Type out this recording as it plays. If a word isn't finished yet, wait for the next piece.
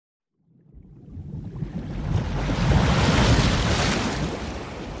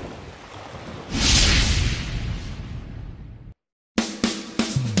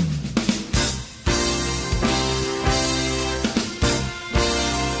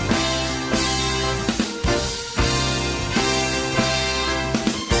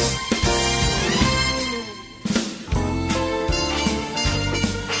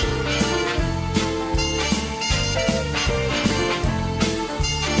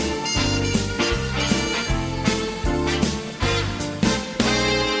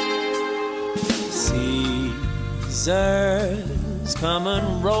losers, come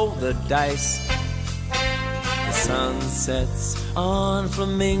and roll the dice. The sun sets on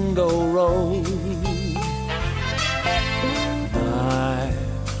Flamingo Road. My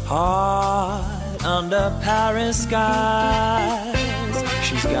heart under Paris skies.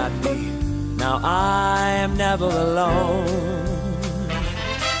 She's got me, now I am never alone.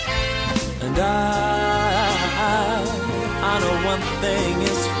 And I know one thing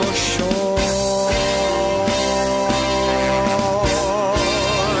is for sure.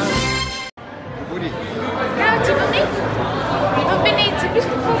 В Венеция, виж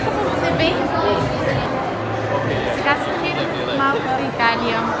какво хубаво небе. Сега се намирам малко в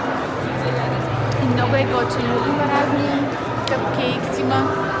Италия. И много е готино. Има разни къпкейкс, има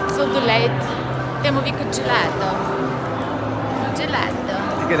сладолед. Те му викат джелато. Джелато.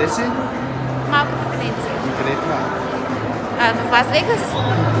 Ти къде си? Малко в Венеция. Къде е това? В Лас Вегас.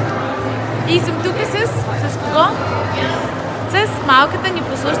 И съм тук с кого? С малката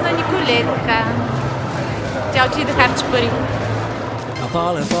непослушна Николетка. Тя отиде да харчи пари. I'm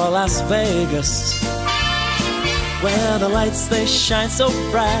falling for Las Vegas, where the lights they shine so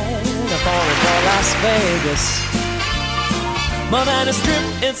bright. I'm falling for Las Vegas, more than a strip,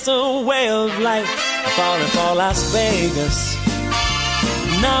 it's a way of life. I'm falling for Las Vegas,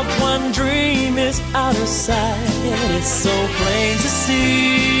 not one dream is out of sight. It's so plain to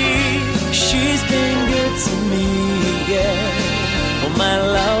see, she's been good to me, yeah. Oh my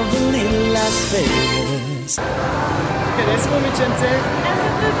lovely Las Vegas. Къде си, момиченце? Аз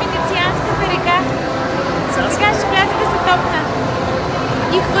съм в Венецианската река. Сега ще вляза да се топна.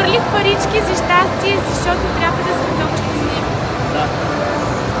 И хвърлих парички за щастие, защото трябва да съм много щастлива. Да.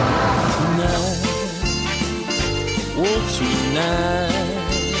 Oh, tonight,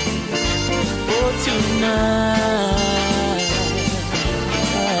 oh, tonight,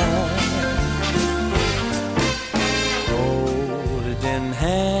 holding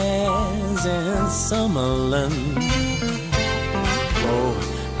hands in Summerland. Oh,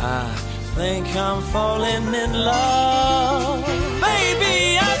 I think I'm falling in love. Baby,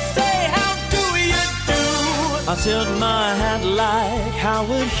 I say, how do you do? I tilt my hat like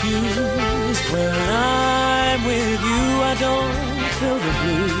Howard Hughes. When I'm with you, I don't feel the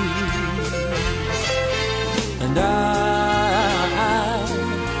blues. And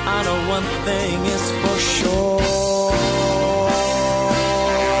I know one thing is for sure.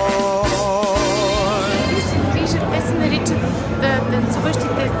 Те се наричат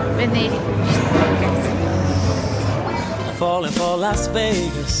танцуващите венери. I'm falling for Las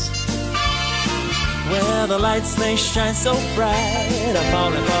Vegas, where the lights they shine so bright. I'm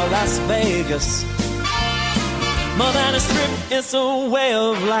falling for Las Vegas, more than a strip, it's a way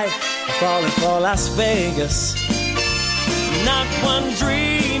of life. I'm falling for Las Vegas, not one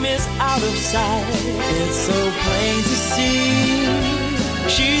dream is out of sight. It's so plain to see,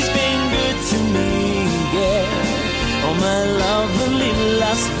 she's been good to me, yeah. Oh my lovely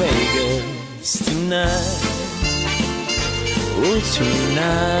Las Vegas tonight. Oh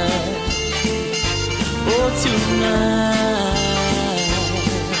tonight, oh tonight.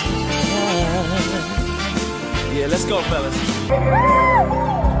 Yeah, let's go, fellas.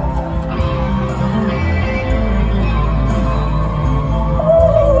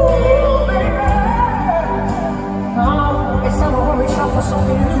 It's time to reach out for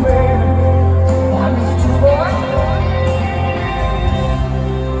something new, baby. I need you, boy.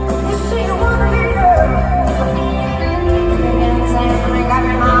 You see the one here. I got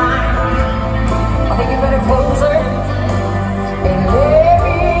your mind. I think you better close it. And let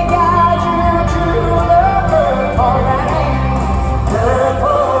me guide you to the purple rain.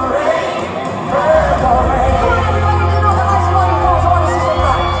 Purple rain, purple rain. Come on, everybody, get all the lights on your phones. I want to see some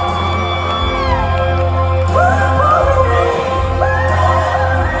lights. Purple rain,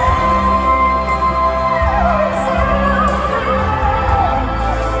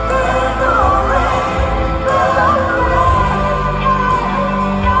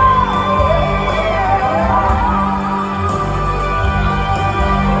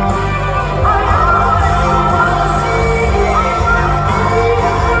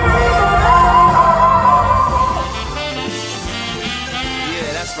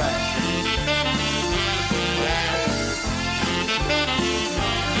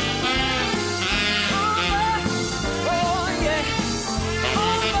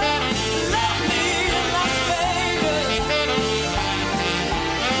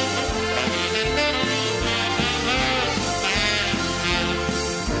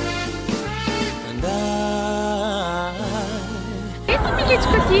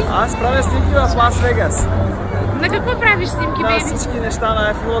 Аз правя снимки в Лас Вегас. На какво правиш снимки, На бейби? всички неща, на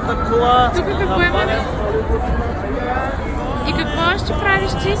Ефилата кула. Тук какво има? И какво ще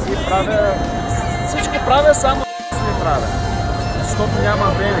правиш ти? Правя... Всичко правя, само не правя. Защото няма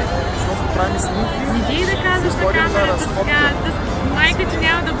време. Защото правим снимки. Не ти да казваш на камерата сега. Майка, че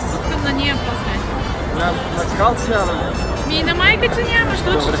няма да го пускам на ния после. На калци няма. Ми на майка, че няма,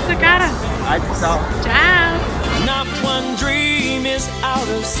 защото ще се кара. Айде, чао. Чао! Not one dream is out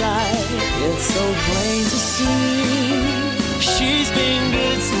of sight. It's so plain to see. She's been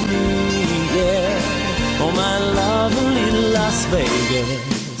good to me, yeah. Oh, my lovely Las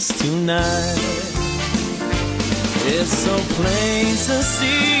Vegas tonight. It's so plain to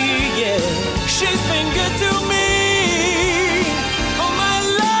see, yeah. She's been good to me. Oh, my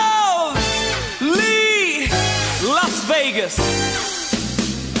lovely Las Vegas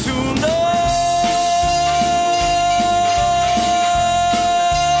tonight.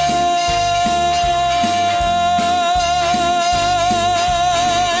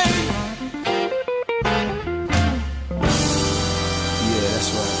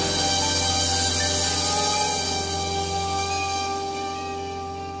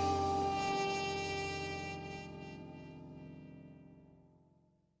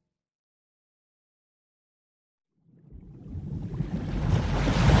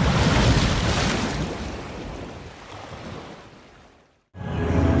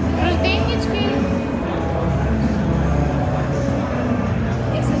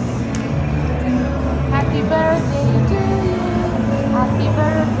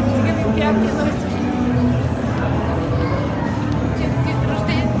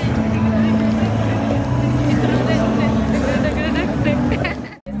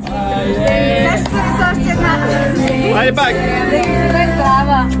 Айде пак!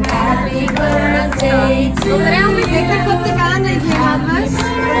 Здрава! Благодаря ми се, като така да изненадваш,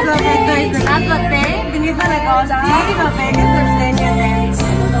 да изненадвате, да ни идва на гости във Вегас рождения ден.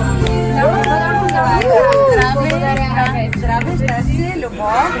 Здраве, щастие,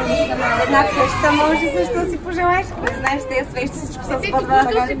 любов, една къща може също си пожелаеш. Не знаеш, тези свещи всичко се спътва.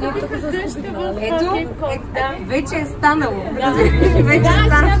 Ето, вече е станало. Вече е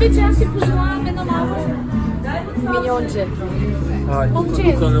станало. Вече аз си пожелавам едно малко миньонче.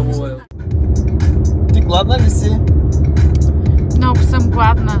 Ти гладна ли си? Много съм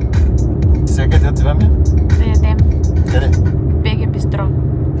гладна. Сега къде отиваме? Да ядем. Къде? БГ Бистро.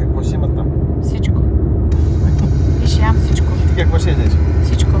 Какво ще има там? Всичко. И ще ям всичко. Ти какво ще ядеш?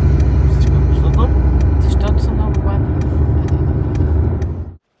 Всичко.